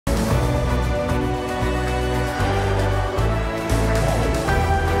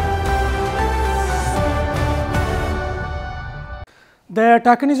د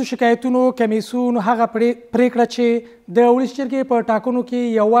ټاکنیزو شکایتونو کمیسیون هغه پریکړه چې د ولس جرګې په ټاکنو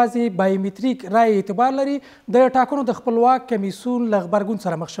کې یوازې بایومتریک رای اعتبار لري د ټاکنو د خپلواک کمیسیون له غبرګون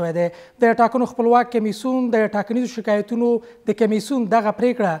سره مخ شوی دی. د ټاکنو خپلواک کمیسیون د ټاکنیزو شکایتونو د کمیسیون دغه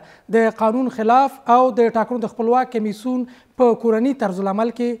پریکړه د قانون خلاف او د ټاکنو د خپلواک کمیسیون په کورني طرز العمل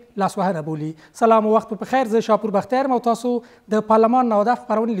کې لاسوهنه بولي. سلام او وخت په خیر. زه شاپور بختیار یم او تاسو د پارلمان نودا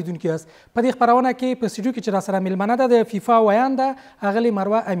خپرونې لیدونکي یاست. په دې خپرونه کې په سټوډیو کې چې راسره میلمنه ده د فیفا ویانده اغلې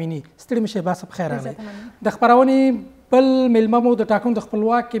مروه امینی. ستړي مه شئ، باسه په خیر راغلی. د خپرونې بل میلمه مو د ټاکنو د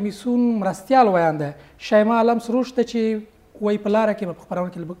خپلواک کمیسیون مرستیال ویانده شیما علم سروش ده چې وایي په لاره کې به په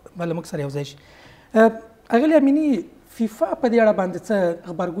خپرونه کې به له موږ سره یوځای شي. اغلې امینی، فیفا په دې اړه باندې څه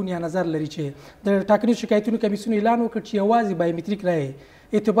غبرګون یا نظر لري چې د ټاکنیزو شکایتونو کمیسیون اعلان وکړ چې یوازې بایومتریک رای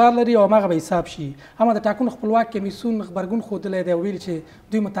اعتبار لري او هماغه به حساب شي، اما د ټاکنو خپلواک کمیسیون غبرګون ښودلی دی او ویلي چې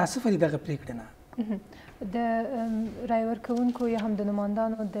دوی متاسفه دي دغه پرېکړې نه. د رای ورکوونکو یا هم د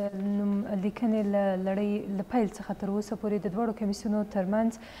نمایندانو د نوم لیکنې له لړۍ له پیل څخه تر اوسه پورې د دواړو کمیسیونو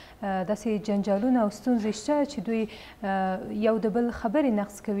ترمنځ داسې جنجالونه او ستونزې شته چې دوی یو د بل خبرې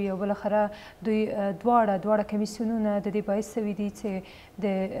نقص کوي او بالاخره دوی دواړه کمیسیونونه د دې باعث شوي دي چې د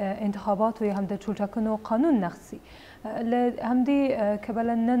انتخاباتو یا هم د ټولټاکنو قانون نقض شي. له همدې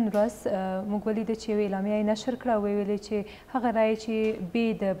کبله نن ورځ موږ ولیده چې یوه اعلامیه یې نشر کړه او ویلې چې هغه رایې چې بې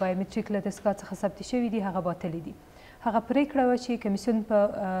د بایومتریک له دستګاه څخه ثبت شوي دي هغه باطلې دي. هغه پرېکړه وه چې کمیسیون په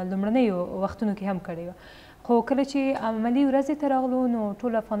لومړنیو وختونو کې هم کړې وه، خو کله چې عملي ورځې ته راغلو نو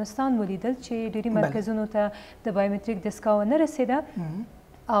ټول افغانستان ولیدل چې ډېري مرکزونو ته د بایومتریک دستګاه ونه رسېده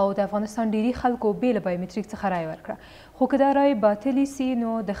او د افغانستان ډېري خلکو بې له بایومتریک څخه رایه ورکړه. خو که دا رایې باطلې سي نو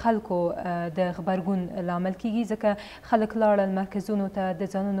د خلکو د غبرګون لامل کیږي، ځکه خلک لاړل مرکزونو ته د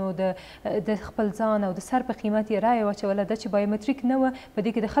ځانونو د خپل ځان او د سر په قیمت یې رایه واچوله. دا چې بایومتریک نه وه په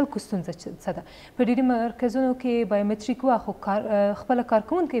دې کې د خلکو ستونزه څه ده. په ډېري مرکزونو کې بایومتریک وه خو خپله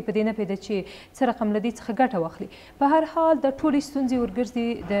کارکوونکی په دې نه پوهېده چې څه رقم له دې څخه ګټه واخلي. په هر حال د ټولې ستونزې ورګرځي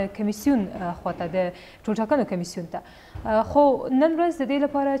د کمیسیون خواته، د ټولټاکنو کمیسیون ته. خو نن ورځ د دې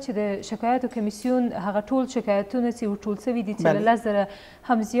لپاره چې د شکایاتو کمیسیون هغه ټول شکایتونه چې ټول شوي دي چې له 10,000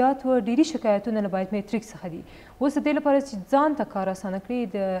 هم زیات و ډېري شکایتونه له بایومتریک څخه دي. اوس د دې لپاره چې ځان ته کار اسانه کړي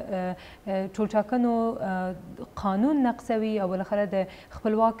د ټولټاکنو قانون نقضوي او بالاخره د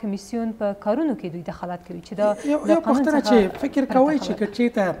خپلواک کمیسیون په کارونو کې دوی دخالت کوي چې دا یو پوښتنه چې فکر کوئ چې که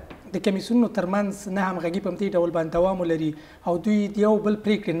چېرته د کمیسیونونو ترمنځ نه همغږي په همدې ډول باندې دوام ولري او دوی د یو بل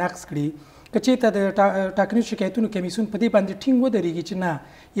پرېکړې نقض کړي، که چېرته د ټاکنیزو شکایتونو کمیسیون په دې باندې ټینګ ودرېږي چې نه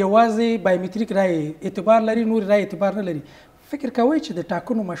یوازې بایومتریک رای اعتبار لري نور رای اعتبار نه لري، فکر کوئ چې د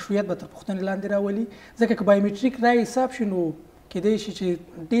ټاکنو مشروعیت به تر پوښتنې لاندې راولي؟ ځکه که بایومتریک رای حساب شي نو کیدای شي چې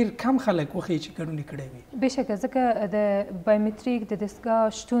ډېر کم خلک وښیي چې ګډون یې کړی وي. بېشکه، ځکه د بایومتریک د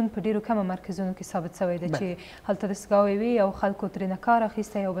دستګاه شتون په ډېرو کمو مرکزونو کې ثابت شوی ده چې هلته دستګاوې وي او خلکو ترېنه کار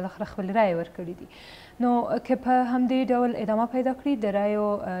اخیستی او بالاخره خپلې رایې ورکړي دي. نو که په همدې ډول ادامه پیدا کړي د رایو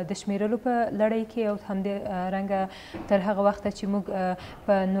د شمیرلو په لړۍ کې او همدې رنګه تر هغه وخته چې موږ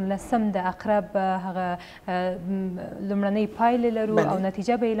په 19 د اقرب هغه لومړنۍ پایلې لرو او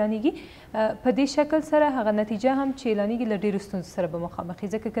نتیجه به اعلانیږي، په دې شکل سره هغه نتیجه هم چې اعلانیږي له ډېرو ستونزو سره به مخامخ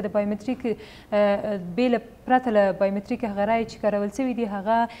وي. ځکه که د بایومتریک بې پرته له بایومتریک هغه رایې چې کارول شوي دي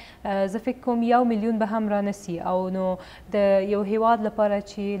هغه زه فکر کوم 1 میلیون به هم رانسي او نو د یو هیواد لپاره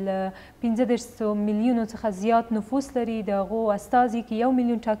چې له 1500 میلیونو څخه زیات نفوس لري د هغو استازي کې 1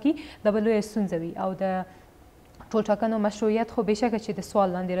 میلیون ټاکي دا به لویه ستونزه وي او د ټولټاکنو مشروعیت خو بېشکه چې د سوال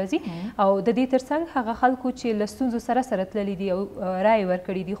لاندې راځي او د دې ترڅنګ هغه خلکو چې له ستونزو سره سره تللي دي او رایې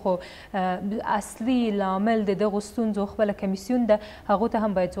ورکړي دي خو اصلي لامل د دغو ستونزو خپله کمیسیون ده، هغو ته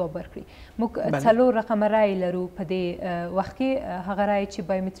هم باید ځواب ورکړي. موږ 4 رقمه رایې لرو په دې وخت کې، هغه رایې چې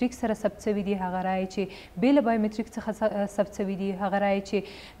بایومتریک سره ثبت شوي دي، هغه رایې چې بې له بایومتریک څخه ثبت شوي دي، هغه رایې چې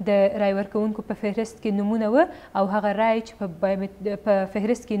د رایې ورکوونکو په فهرست کې نومونه وه او هغه رایې چې په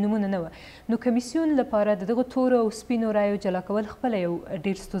فهرست کې نومونه نه وه. نو کمیسیون لپاره د دغو تورو او سپینو رایو جلا کول خپله یو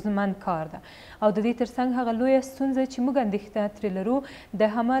ډېر ستونزمن کار ده او د دې ترڅنګ هغه لویه ستونزه چې موږ اندېښنه ترې لرو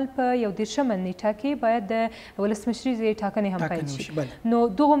د حمل په 21 نیټه کې باید د ولسمشري ټاکنې هم پیل شي. نو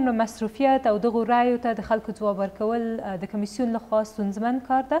دغومره مصروفیت او دغو رایو ته د خلکو ځواب ورکول د کمیسیون لخوا ستونزمن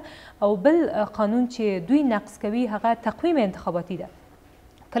کار ده او بل قانون چې دوی نقض کوي هغه تقویم انتخاباتي ده.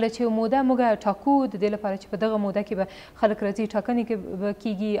 کله چې موده موږ ټاکو د دې لپاره چې په دغه موده کې به خلک راځي ټاکنې کې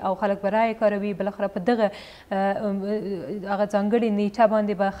کیږي او خلک به رایې کاروي بالاخره په دغه هغه ځانګړې نیټه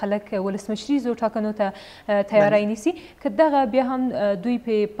باندې به خلک ولسمشریزو ټاکنو ته تیاری نیسي که دغه بیا هم دوی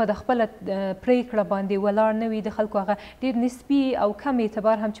په د خپله پرېکړه باندې ولاړ نه وي د خلکو هغه ډېر نسبي او کم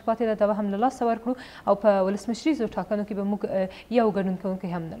اعتبار هم چې پاتې ده دا به هم له لاسه ورکړو او په ولسمشریزو ټاکنو کې به موږ یو ګډون کوونکی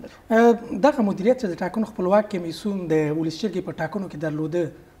هم نه لرو. دغه مدیریت چې د ټاکنو خپلواک کمیسیون د ولس جرګې په ټاکنو کې درلوده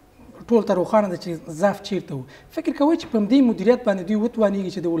ټول ته روښانه ده چې ضعف چیرته و. فکر کوئ چې په همدې مدیریت باندې دوی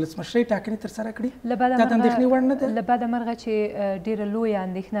وتوانېږي چې د ولسمشرۍ ټاکنې ترسره کړي؟ دا د اندېښنې وړ نه ده؟ له بده مرغه چې ډېره لویه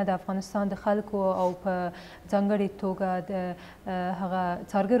اندېښنه د افغانستان د خلکو او په ځانګړې توګه د هغه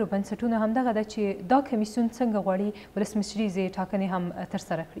څارګرو بنسټونو همدغه ده چې دا کمیسیون څنګه غواړي ولسمشریزې ټاکنې هم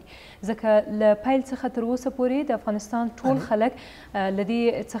ترسره کړي ځکه له پیل څخه تر اوسه پورې د افغانستان ټول خلک له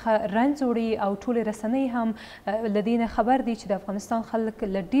دې څخه رنځ وړي او ټولې رسنۍ هم له دې نه خبر دي چې د افغانستان خلک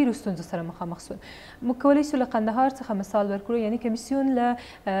له ډېرو ستونزو سره مخامخ شول. موږ کولی شو له قندهار څخه مثال ورکړو یعنی کمیسیون له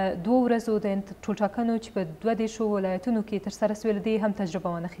 2 ورځو د ټولټاکنو چې په 22 ولایتونو کې ترسره سوې له دې هم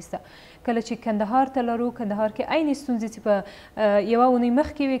تجربه وانخیسته. کله چې کندهار ته لاړو کندهار کې عینې ستونزې چې په یوه اونۍ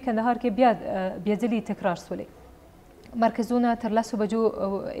مخکې وې کندهار کې بیا ځلې تکرار سولې. مرکزونه تر 10 بجو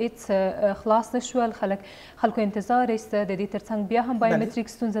هیڅ خلاص نشول خلکو انتظار ایسته د دې ترڅنګ بیا هم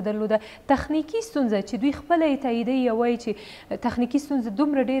بایومتریک ستونزه درلوده تخنیکي ستونزه چې دوی خپله یې تاییدوي او وایي چې تخنیکي ستونزه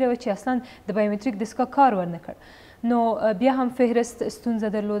دومره ډېره وه چې اصلا د بایومتریک دستګاه کار ورنه کړ نو بیا هم فهرست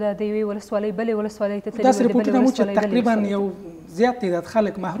ستونزه درلوده د یوې ولسوالۍ بلې ولسوالۍ ته داسې رپورټونه مو چې تقریبا یو زیات تعداد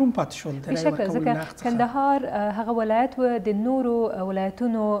خلک محروم پاتې شول بېشکه ځکه کندهار هغه ولایت و د نورو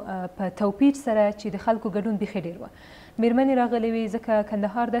ولایتونو په توپیر سره چې د خلکو ګډون بیخي ډېر وه مېرمنې راغلې وې ځکه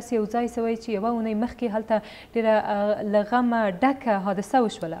کندهار داسې یو ځای سوی چې یوه اونۍ مخکې هلته ډېره له غمه ډکه حادثه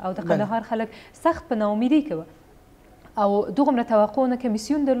وشوله او د کندهار خلک سخت په ناامیدۍ کې وه او دوغمره توقع نه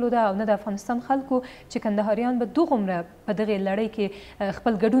کمیسیون درلوده او نه د افغانستان خلکو چې کندهاریان به دوغمره په دغې لړۍ کې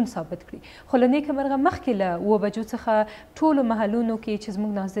خپل ګډون ثابت کړي خو له نیکه مرغه مخکې له 7 بجو څخه ټولو محلونو کې چې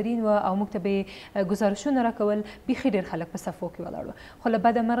زموږ ناظرین وه او موږ ته به ګزارشونه راکول بیخي ډېر خلک په صفو کې ولاړ وه خو له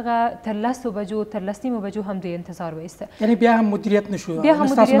بده مرغه تر 10 بجو تر 10 بجو هم دوی انتظار وایسته یعنی بیا هم مدیریت نشو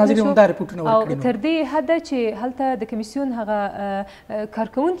ستاسو ناظرین هم دا رپورټونه ورکړي او تر دې حده چې هلته د کمیسیون هغه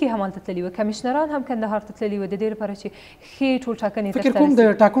کارکوونکي هم هلته تللي وه کمیشنران هم کندهار ته تللي وه د دې لپاره چې ښې ټول ټاکنې فکر کوم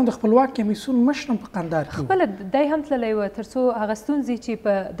د ټاکنو د خپلواک کمیسیون مشر هم په قندهار کې خپله دی هم تللی و تر څو هغه ستونزې چې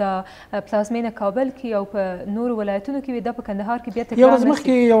په د پلازمینه کابل کې او په نورو ولایتونو کې وي دا په کندهار کې بیا تکرار یو ورځ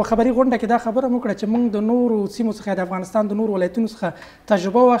مخکې یوه خبري غونډه کې دا خبره مو کړه چې موږ د نورو سیمو څخه د افغانستان د نورو ولایتونو څخه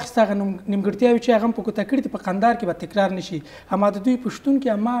تجربه واخیسته هغه نیمګړتیاوې چې هغه هم په ګوته کړي دي په قندهار کې به تکرار نه شي اما د دوی په شتون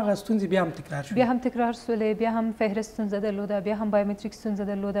کې هماغه ستونزې بیا هم تکرار شوې بیا هم تکرار سولې بیا هم فهرست ستونزه درلوده بیا هم بایومتریک ستونزه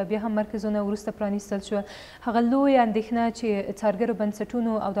درلوده بیا هم مرکزونه وروسته پرانیستل شول هغه لویه اندېښنه چې څارګرو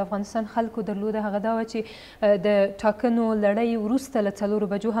بنسټونو او د افغانستان خلکو درلوده هغه دا وه چې د ټاکنو لړۍ وروسته له 4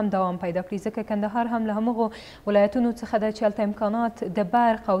 بجو هم دوام پیدا کړي ځکه کندهار هم له همغو ولایتونو څخه ده چې هلته امکانات د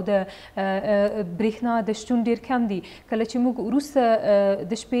برق او د برېښنا د شتون ډېر کم دي کله چې موږ وروسته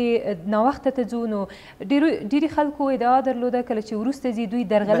د شپې ناوخته ته ځو نو ډېرې خلکو ادعا درلوده کله چې وروسته ځي دوی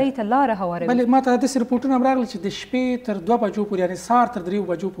درغلۍ ته لاره هواروي بلې ما ته داسې رپورټونه هم راغلل چې د شپې تر 2 بجو پورې یعنې سهار تر 3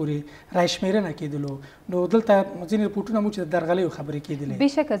 بجو پورې رایشمېرنه کېدلو نو دلته ځینې رپورټونه مو چې د درغلیو خبرې کېدلې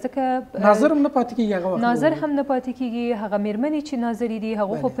بېشکه ځکه ناظر هم نه پاتې کېږي هغه ناظر هم نه پاتې کېږي هغه مېرمنې چې ناظرې دي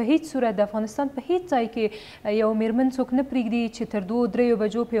هغه خو په هیڅ صورت د افغانستان په هیڅ ځای کې یو مېرمن څوک نه پرېږدي چې تر 2-3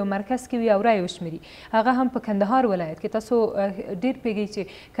 بجو په یو مرکز کې وي او رایې وشمېري هغه هم په کندهار ولایت کې تاسو ډېر پوهېږئ چې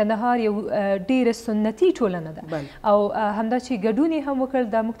کندهار یو ډېره سنتي ټولنه ده او همدا چې ګډون یې هم وکړ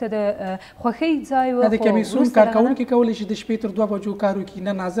دا موږ ته د خوښۍ ځای و د کمیسیون کارکوونکي کولی شي د شپې تر 2 بجو کار وکړي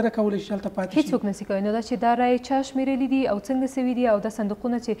نه ناظره کولی شي هلته پاتې شي هېڅوک نشي کولی نو دا چې دا رایې چا شمېرلي دي او څنګه سوي دي او دا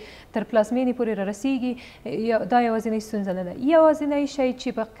صندوقونه چې تر پلازمینې پورې رارسېږي دا یوازینۍ ستونزه نه ده یوازینی شی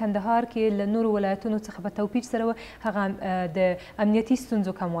چې په کندهار کې له نورو ولایتونو څخه په توپیر سره و هغه د امنیتي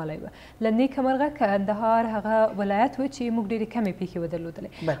ستونزو کموالی و له نیکه مرغه کندهار هغه ولایت و چې موږ ډېرې کمې پیښې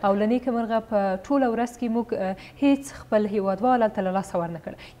ودرلودلې او له نیکه مرغه په ټوله ورځ کې موږ هېڅ خپل هېوادوال هلته له لاسه ورنه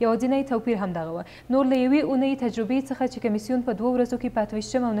کړ یوازینی توپیر همدغه و نور له یوې اونۍ تجربې څخه چې کمیسیون په 2 ورځو کې په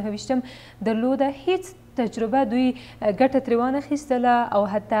 28 او 29 درلوده هېڅ تجربه دوی ګټه ترې وانخیستله او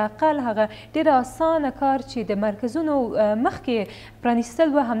حداقل هغه ډېر اسانه کار چې د مرکزونو مخکې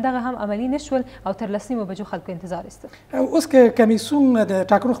پرانیستل و همدغه هم عملي نه شول او تر 10 بجو خلکو انتظار ایسته اوس که کمیسیون د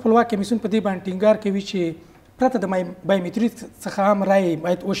ټاکنو خپلواک کمیسیون په دې باندې ټینګار کوي چې پرته د بایومتریک څخه هم رای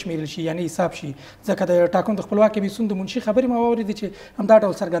باید وشمیرل شي یعنی حساب شي ځکه د ټاکنو د خپلواک کمیسیون د منشي خبرې ما واورېدې چې همدا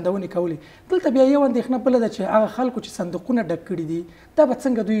ډول څرګندونې کولې دلته بیا یو اندېښنه بله ده چې هغه خلکو چې صندوقونه ډک کړي دي دا به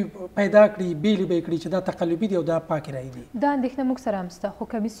څنګه دوی پیدا کړي بیلې به یې کړي چې دا تقلبي دي او دا پاکې رایې دي دا اندېښنه موږ سره هم شته خو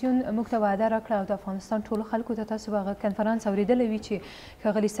کمیسیون موږ ته وعده راکړه او د افغانستان ټولو خلکو ته تاسو به هغه کنفرانس اورېدلی وي چې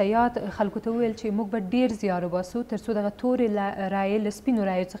ښاغلي سیاد خلکو ته وویل چې موږ به ډېر زیار وباسو تر څو دغه تورې رایې له سپینو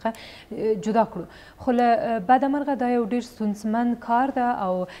رایو څخه جدا کړو خو له بده مرغه دا یو ډېر ستونزمن کار ده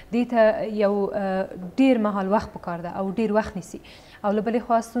او دې ته یو ډېر مهال وخت پکار ده او ډېر وخت نیسي او له بلې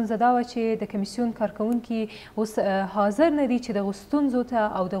خوا ستونزه دا وه چې د کمیسیون کارکوونکي اوس حاضر نه دي چې دغو ستونزو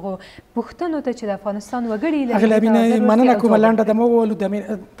ته او دغو پوښتنو ته چې د افغانستان وګړي له هغې لمینه مننه کومه لنډه دمه وویلو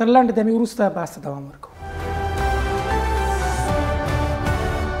تر لنډې دمې وروسته بحث ته دوام ورکوو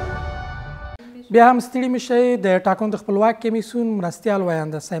بیا هم ستړي مه شئ د ټاکنو د خپلواک کمیسیون مرستیال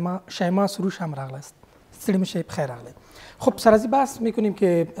وینده شیما سروش هم راغلست ستړي مه شئ بخیر راغلی خب سرازی بحث میکنیم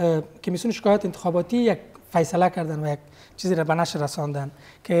که کمیسیون شکایات انتخاباتی یک فیصله کردن و یک چیزی را به نشر رساندن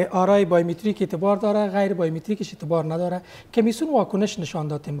که آرای بایومتریک اعتبار داره غیر بایومتریکش اعتبار نداره کمیسیون واکنش نشان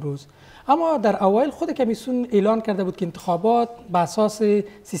داد امروز اما در اوایل خود کمیسیون اعلان کرده بود که انتخابات به اساس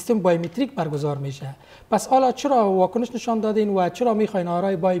سیستم بایومتریک برگزار میشه پس حالا چرا واکنش نشان دادین و چرا میخواین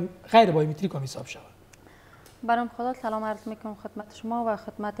آرای غیر بایومتریک هم حساب شود برام خدا سلام عرض میکنم خدمت شما و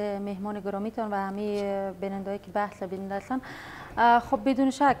خدمت مهمان گرامیتان و همه بینندهایی که بحث بیننده هستند. خب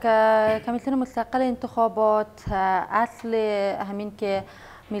بدون شک کمیسیون مستقل انتخابات اصل همین که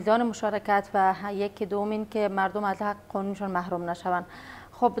میزان مشارکت و یکی دوم که مردم از حق قانونشون محروم نشوند.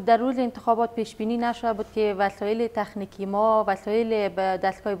 خب در روز انتخابات پیش بینی نشده بود که وسایل تکنیکی ما وسایل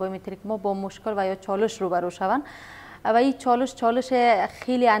دستگاه بایومتریک ما با مشکل و یا چالش روبرو شوند و این چالش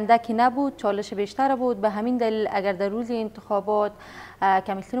خیلی اندکی نبود چالش بیشتر بود به همین دلیل اگر در روز انتخابات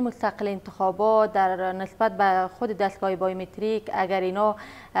کمیسیون مستقل انتخابات در نسبت به خود دستگاه بایومتریک اگر اینا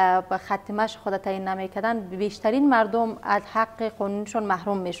به خط مشی خود تعیین نمی‌کردن بیشترین مردم از حق قانونشون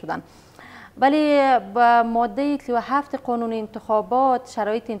محروم می‌شدند ولی با ماده 37 قانون انتخابات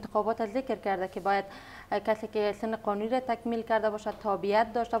شرایط انتخابات ذکر کرده که باید کسی که سن قانونی را تکمیل کرده باشد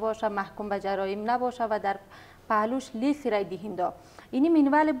تابعیت داشته باشد محکوم به جرایم نباشد و در پهلوش لیست رای دهنده اینی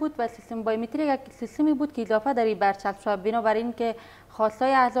منوال بود و سیستم بایومتریک یک سیستمی بود که اضافه در این برچسب شد بنابراین که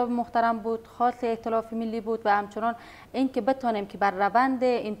خواستای احزاب محترم بود خواست ائتلاف ملی بود و همچنان این که بتانیم که بر روند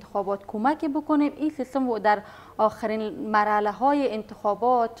انتخابات کمک بکنیم این سیستم در آخرین مرحله های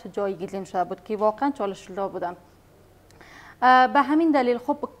انتخابات جایگزین شده بود که واقعا چالش شده بودن به همین دلیل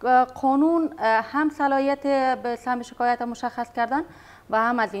خب قانون هم صلاحیت به سهم شکایت مشخص کردن و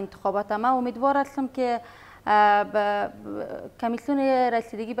هم از انتخابات ما امیدوار هستم که کمیسیون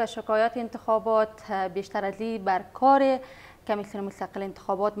رسیدگی به شکایات انتخابات بیشتر از این بر کار کمیسیون مستقل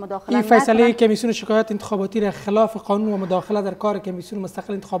انتخابات مداخله این فیصله کمیسیون شکایات انتخاباتی را خلاف قانون و مداخله در کار کمیسیون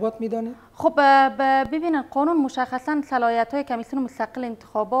مستقل انتخابات میدانید؟ خب ببینید قانون مشخصا صلاحیت های کمیسیون مستقل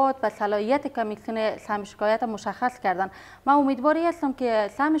انتخابات و صلاحیت کمیسیون سهم شکایت مشخص کردن من امیدواری هستم که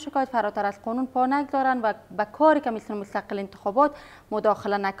سهم شکایت فراتر از قانون پا نگذارن و به کار کمیسیون مستقل انتخابات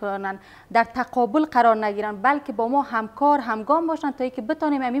مداخله نکنن در تقابل قرار نگیرن بلکه با ما همکار همگام باشن تا اینکه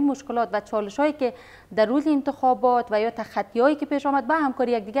بتانیم این مشکلات و چالش هایی که در روز انتخابات و یا تخطی‌هایی که پیش آمد با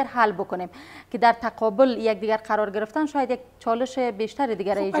همکاری یکدیگر حل بکنیم که در تقابل یکدیگر قرار گرفتن شاید یک چالش بیشتر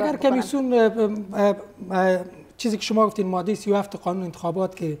دیگر ایجاد اگر کمیسیون چیزی که شما گفتین ماده 37 قانون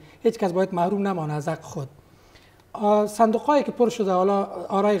انتخابات که هیچ کس باید محروم نمانه از حق خود صندوق‌هایی که پر شده حالا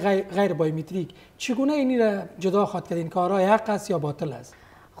آرای غیر بایومتریک چگونه اینی را جدا خواهد کردین که آرای حق است یا باطل است؟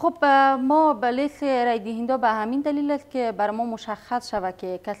 خب ما به لیست رای دهنده به همین دلیل است که برای ما مشخص شود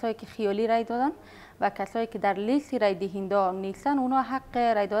که کسایی که خیالی رای دادن و کسایی که در لیست رای دهنده نیستن اونا حق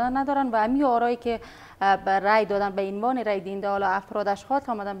رای دادن ندارن و همین آرایی که رای دادن به عنوان رای دهنده حالا افراد اشخاص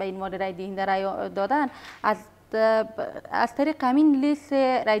آمدن به عنوان رای دهنده رای دادن از طریق همین لیست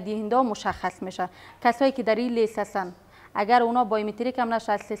رای دهنده مشخص میشه کسایی که در این لیست هستن اگر اونا بایومتریک هم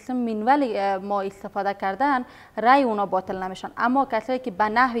نشه از سیستم منوال ما استفاده کردن رای اونا باطل نمیشن اما کسایی که به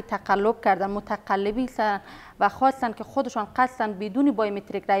نحوی تقلب کردن متقلبی هستن و خواستن که خودشان قصدن بدون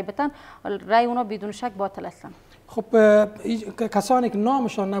بایومتریک رای بدن رای اونا بدون شک باطل هستن خب کسانی که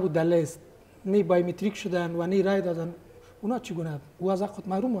نامشان نبود در لیست نی بایومتریک شدن و نی رای دادن اونا چگونه او از خود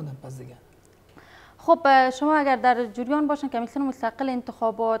محروم موندن پس دیگه خب شما اگر در جریان باشن کمیسیون مستقل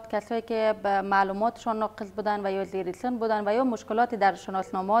انتخابات کسایی که به معلوماتشان ناقص بودن و یا زیر سن بودن و یا مشکلاتی در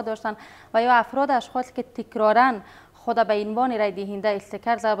شناسنامه ها داشتن و یا افراد اشخاصی که تکرارا خود به عنوان رای دهنده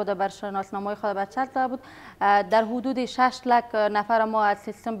استیکر زده بود و بر شناسنامه خود به چسب زده بود. در حدود 6 لک نفر ما از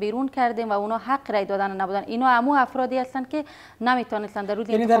سیستم بیرون کردیم و اونا حق رای دادن نبودن. اینا همو افرادی هستند که نمیتونستند در روز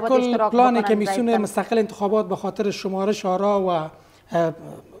انتخابات اشتراک بکنند. پلان کمیسیون مستقل انتخابات به خاطر شمارش آرا و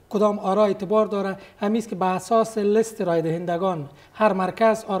کدام آرا اعتبار داره، همیست که به اساس لیست رای دهندگان هر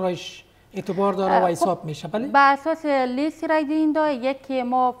مرکز آرایش اعتبار داره و حساب میشه. بله، به اساس لیست رای دهنده یکی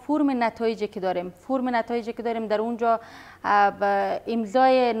ما فرم نتایجی که داریم در اونجا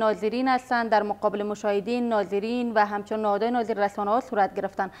امضای ناظرین هستند، در مقابل مشاهدین ناظرین و همچنین نهادهای ناظر رسانه ها صورت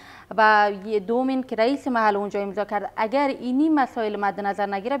گرفتن و دومین که رئیس محل اونجا امضا کرد. اگر اینی مسائل مد نظر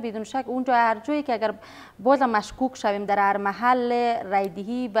نگیره بدون شک اونجا هر جایی که اگر بازم مشکوک شویم در هر محل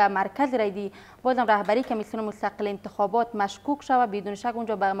رایدهی و مرکز رایدهی بازم رهبری کمیسیون مستقل انتخابات مشکوک شود بدون شک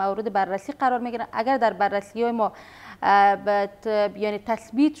اونجا به مورد بررسی قرار میگیرن. اگر در بررسی های ما یعنی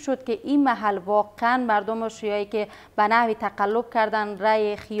تثبیت شد که این محل واقعا مردم شیعی که به نحوی تقلب کردن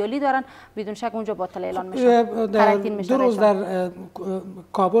رأی خیالی دارن بدون شک اونجا باطل اعلان میشه. دو روز در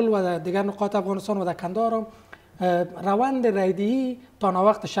کابل و در دیگر نقاط افغانستان و در کندهار هم روند رایدهی تا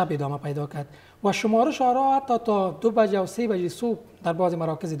وقت شب ادامه پیدا کرد و شمارش آرا حتی تا 2 بجه و 3 بجه صبح در بعضی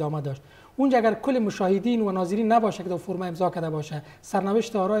مراکز ادامه داشت. اونجا اگر کل مشاهدین و ناظرین نباشه که در فرم امضا کرده باشه،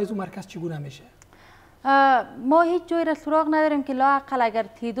 سرنوشت آرا از اون مرکز چگونه میشه؟ ما هیچ جایی را سراغ نداریم که لااقل اگر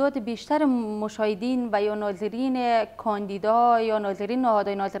تعداد بیشتر مشاهدین و یا ناظرین کاندیدا یا ناظرین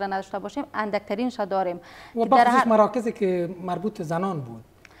نهادهای ناظره نداشته باشیم، اندکترینش داریم. و بخصوص مراکزی که مربوط به زنان بود،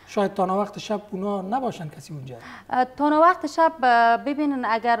 شاید تا وقت شب اونا نباشن کسی اونجا. تا وقت شب ببینن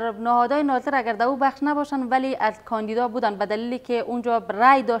اگر نهادهای ناظر اگر در او بخش نباشن ولی از کاندیدا بودن به دلیلی که اونجا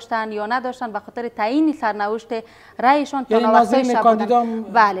رأی داشتن یا نداشتن به خاطر تعیین سرنوشت رأیشان تا وقت شب بودن.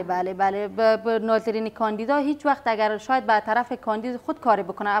 بله ناظرین کاندیدا هیچ وقت اگر شاید به طرف کاندید خود کاری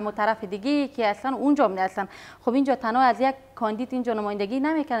بکنه اما طرف دیگه که اصلا اونجا هستن، خب اینجا تنها از یک کاندید اینجا نمایندگی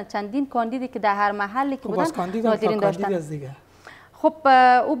نمیکنه، چندین کاندیدی که در هر محلی که بودن ناظرین داشتن. خب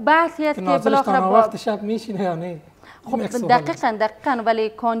او بحثی است که بالاخره وقت شب میشینه یا نه؟ خب دقیقاً ولی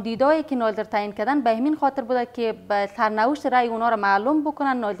کاندیدایی که ناظر تعیین کردن به همین خاطر بوده که به سرنوشت رأی اونا را معلوم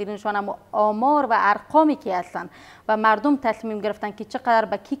بکنن، ناظرینشان هم آمار و ارقامی که هستن و مردم تصمیم گرفتن که چقدر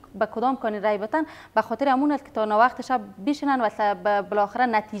به کدام کاندید رأی بدن، به خاطر همون است که تا وقت شب بشینن و بالاخره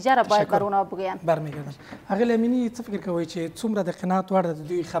نتیجه را باید بر اونا بگوین. برمیگردم. هغه امینی څه فکر کوي چې څومره د قناعت وړ د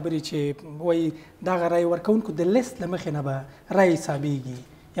دوی خبرې چې وایي دغه رأی ورکوونکو د لیست له مخې نه به رأی حسابیږي،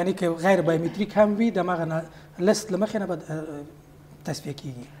 یعنی که غیر بایومتریک هم وي دغه لیست له مخې نه به تصفیه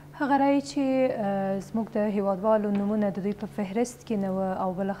کیږي. هغه رأی چې زموږ د هیوادوالو نومونه د دوی په فهرست کې نه وه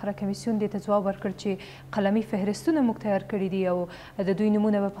او بالاخره کمیسیون دې ته ځواب ورکړ چې قلمي فهرستونه موږ تیار کړي دي او د دوی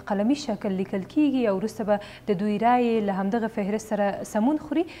نومونه به په قلمي شکل لیکل کیږي او وروسته به د دوی رأی له همدغه فهرست سره سمون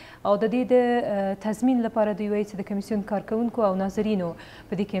خوري او د دې د تضمین لپاره دوی وایي چې د کمیسیون کارکوونکو او ناظرینو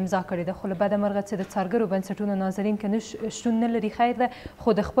په دې کې امضا کړې ده. خو له بده مرغه چې د څارګرو بنسټونو ناظرین که شتون نه لري خیر ده، خو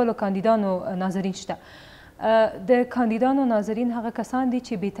د خپلو کاندیدانو ناظرین شته. د کاندیدانو ناظرین هغه کسان دي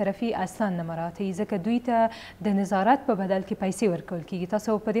چې بیطرفي اصلا نه مراعاتوي، ځکه دوی ته د نظارت په بدل کې پیسې ورکول کیږي.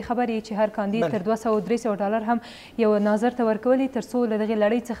 تاسو په دې خبر یې چې هر کاندید تر 200-300 ډالر هم یو ناظر ته ورکولی تر څو له دغې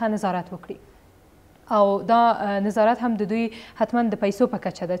لړۍ څخه نظارت وکړي او دا نظارت هم د دوی حتما د پیسو په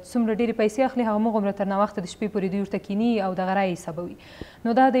کچه ده. څومره ډېرې پیسې اخلي هغومره تر ناوخته د شپې پورې دوی ورته کیني او دغه رأی حسابوي.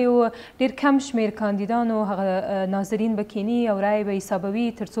 نو دا د یو ډېر کم شمېر کاندیدانو هغه ناظرین به کیني او رأی به حسابوي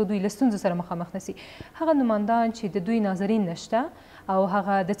تر څو دوی له ستونزو سره مخامخ نسي. هغه نمایندان چې د دوی ناظرین نشته او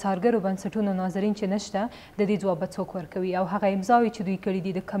هغه د څارګرو بنسټونو ناظرین چې نشته د دې ځواب به څوک ورکوي او هغه امضاوې چې دوی کړي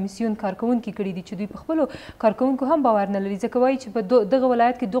دي د کمیسیون کارکوونکي کړي دي چې دوی په خپلو کارکوونکو هم باور نه لري، ځکه وایي چې په دغه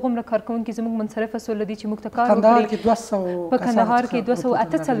ولایت کې دومره کارکوونکي زموږ منصرفه سوله دي چې موږ ته کار وکړي. په کندهار کې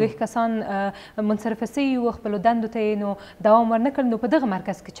 248 کسان منصرفه سوي وو خپلو دندو ته یې نو دوام ورنه کړ. نو په دغه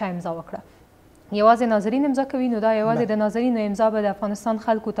مرکز کې چا امضا وکړه؟ یوازې ناظرین امضا کوي. نو دا یوازې د ناظرینو امضا به د افغانستان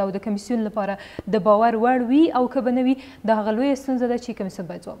خلکو ته او د کمیسیون لپاره د باور وړ وي او که به نه وي د هغه لویه ستونزه ده چې کمیسیون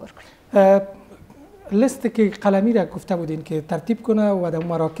باید ځواب ورکړي. لیست که قلمی را گفته بودین که ترتیب کنه و در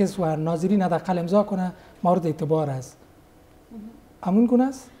مراکز و ناظرین حداقل امضا کنه مورد اعتبار است، همون گونه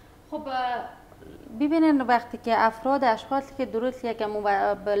است؟ خب ببینین وقتی که اشخاصی که درست یکم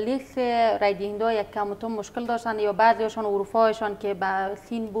به لیست رای دهنده یک کم مشکل داشتن یا بعضیشان حروف‌هایشان که به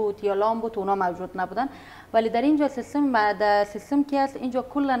سین بود یا لام بود اونا موجود نبودن، ولی در اینجا سیستم که است اینجا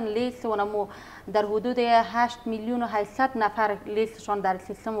کلا لیست اونمو در حدود 8,800,000 نفر لیستشان در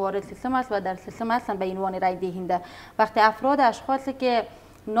سیستم وارد سیستم است و در سیستم هستن به عنوان رای دهنده. وقتی اشخاصی که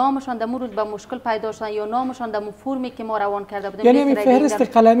نامشان در روز به مشکل پیدا شدن یا نامشان در فرمی که ما روان کرده بودیم، یعنی فهرست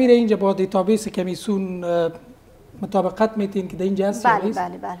قلمی را اینجا با دیتابیس کمیسیون مطابقت میتین که در اینجا هست؟ بله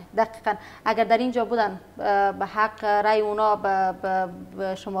بله بله دقیقا. اگر در اینجا بودن به حق رای اونا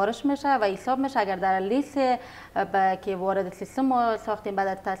به شمارش میشه و حساب میشه. اگر در لیست که وارد سیستم ما ساختیم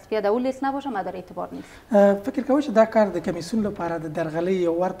بعد تصفیه در اون لیست نباشه ما در اعتبار نیست. فکر کوئ چې دا کار د کمیسیون لپاره د درغلۍ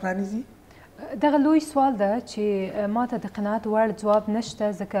یو ور پرانیزي؟ دغه لوی سوال ده چې ما ته د قناعت وړ ځواب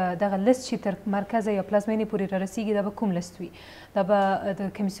نشته، ځکه دغه لیست چې تر مرکزه یا پلازمینې پورې رارسیږي دا به کوم لیست وي؟ دا به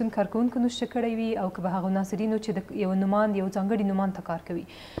د کمیسیون کارکوونکو نوشته کړی وي او که به هغو ناظرینو چې د یو نوماند یو ځانګړي نوماند ته کار کوي.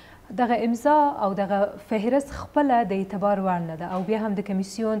 دغه امضا او دغه فهرست خپله د اعتبار وړ نه ده او بیا هم د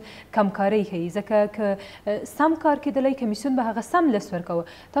کمیسیون کمکارۍ ښیي، ځکه که سم کار کېدلی کمیسیون به هغه سم لیست ورکوه.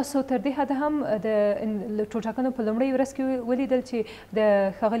 تاسو تر دې حده هم د ټولټاکنو په لومړۍ ورځ کې ولیدل چې د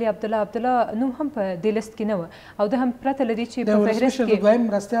ښاغلي عبدالله نوم هم په دې لیست کې نه و او ده هم پرته له دې چې په فهرست کې د دویم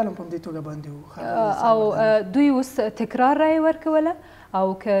مرستیال هم په همدې توګه باندې و او دوی اوس تکرار رایې ورکوله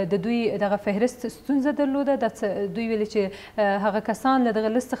او که د دوی دغه فهرست ستونزه درلوده دوی ویلي چې هغه کسان له دغه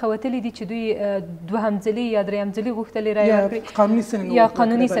لیست څخه وتلي دي چې دوی دوهمځلي یا درېیمځلي غوښتلې رایې ورکړي یا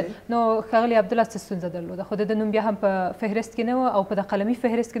قانوني سن. نو ښاغلي عبدالله څه ستونزه درلوده خو د ده نوم بیا هم په فهرست کې نه و او په د قلمي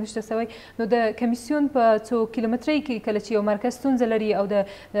فهرست کې نشته سوی. نو د کمیسیون په څو کیلومترۍ کې کله چې یو مرکز ستونزه لري او د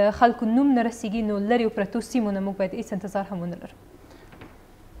خلکو نوم نه رسیږي نو لرې پرتو سیمو نه موږ باید هېڅ انتظار هم ونه لرو.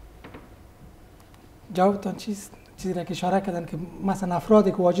 جوابتان چیست؟ چیزی را که اشاره کردن که مثلا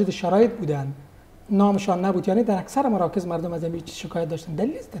افرادی که واجد شرایط بودن نامشان نبود، یعنی در اکثر مراکز مردم از این شکایت داشتن،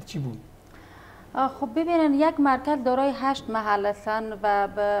 دلیلش در چی بود؟ خب ببینن یک مرکز دارای 8 محل هستن و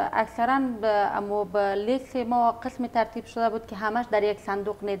اکثرا به لیست ما قسم ترتیب شده بود که همش در یک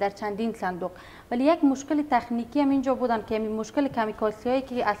صندوق نه در چندین صندوق. ولی یک مشکل تکنیکی هم اینجا بودن که این مشکل کمیکاسی هایی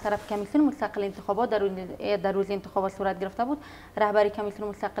که از طرف کمیسیون مستقل انتخابات در روز انتخابات صورت گرفته بود رهبری کمیسیون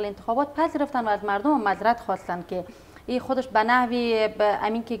مستقل انتخابات پذیرفتن و از مردم معذرت خواستن که این خودش به نحوی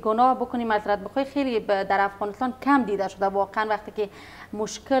امین که گناه بکنی معذرت بخوای خیلی در افغانستان کم دیده شده واقعا وقتی که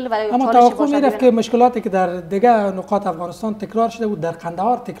مشکل و اما توقع میرفت که مشکلاتی که در دیگه نقاط افغانستان تکرار شده بود در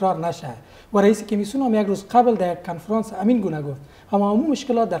قندهار تکرار نشه و رئیس کمیسیون هم یک روز قبل در یک کنفرانس امین گونه گفت، اما همون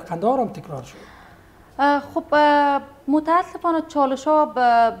مشکلات در قندهار هم تکرار شد. خب متاسفانه چالش ها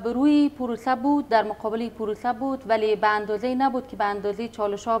روی پروسه بود، در مقابل پروسه بود، ولی به اندازه نبود که به اندازه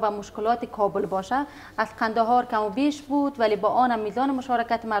چالش ها و مشکلات کابل باشه. از قندهار کم و بیش بود ولی با آن میزان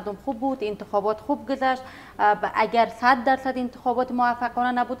مشارکت مردم خوب بود، انتخابات خوب گذشت. اگر 100% انتخابات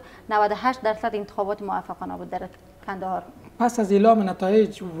موفقانه نبود 98% انتخابات موفقانه بود در قندهار. پس از اعلام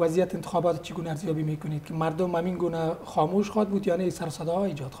نتایج وضعیت انتخابات چگونه ارزیابی میکنید که مردم همین گونه خاموش خواهد بود یعنی سر و صداها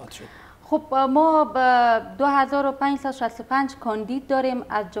ایجاد خواهد شد؟ خب ما 2565 کاندید داریم،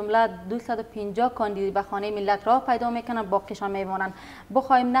 از جمله 250 کاندید به خانه ملت راه پیدا میکنن، باقیشان میمونن.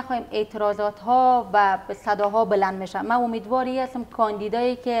 بخوایم نخوایم اعتراضات ها و صداها بلند میشه. من امیدواری هستم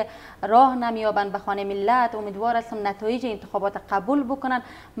کاندیدایی که راه نمیابن به خانه ملت، امیدوار هستم نتایج انتخابات قبول بکنن.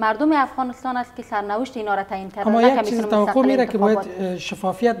 مردم افغانستان است که سرنوشت اینا را تعیین کرده. اما یک چیز توقع میره که باید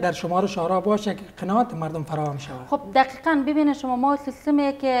شفافیت در شمارش آرا باشه که قناعت مردم فراهم شود. خب دقیقاً ببینید شما ما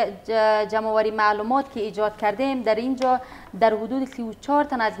سیستمی که جمع‌آوری معلومات که ایجاد کردیم در اینجا در حدود 34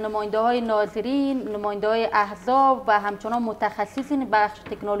 تن از نماینده های ناظرین، نماینده های احزاب و همچنان متخصصین بخش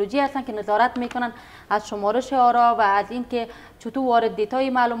تکنولوژی هستند که نظارت میکنن از شمارش آرا و از اینکه چطور وارد دیتای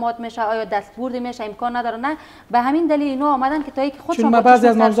معلومات میشه، آیا دستبرد میشه، امکان نداره. نه به همین دلیل اینا آمدن که تا اینکه خودشون چون ما بعضی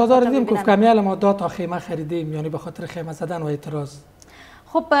از نامزدا رو دیدیم گفت کمیال ما تا خیمه خریدیم، یعنی به خاطر خیمه زدن و اعتراض.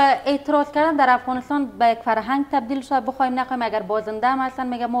 خب اعتراض کردن در افغانستان به یک فرهنگ تبدیل شده. بخوایم نخوایم اگر بازنده هم هستن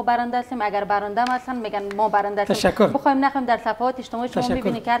میگن ما برنده هستیم، اگر برنده هم هستن میگن ما برنده هستیم. بخوایم نخوایم در صفحات اجتماعی شما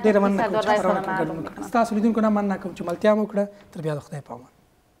میبینید که هر کس تاسو لیدونکو نه من نکوم چې ملتیا مو کړه تر بیا د خدای پامان.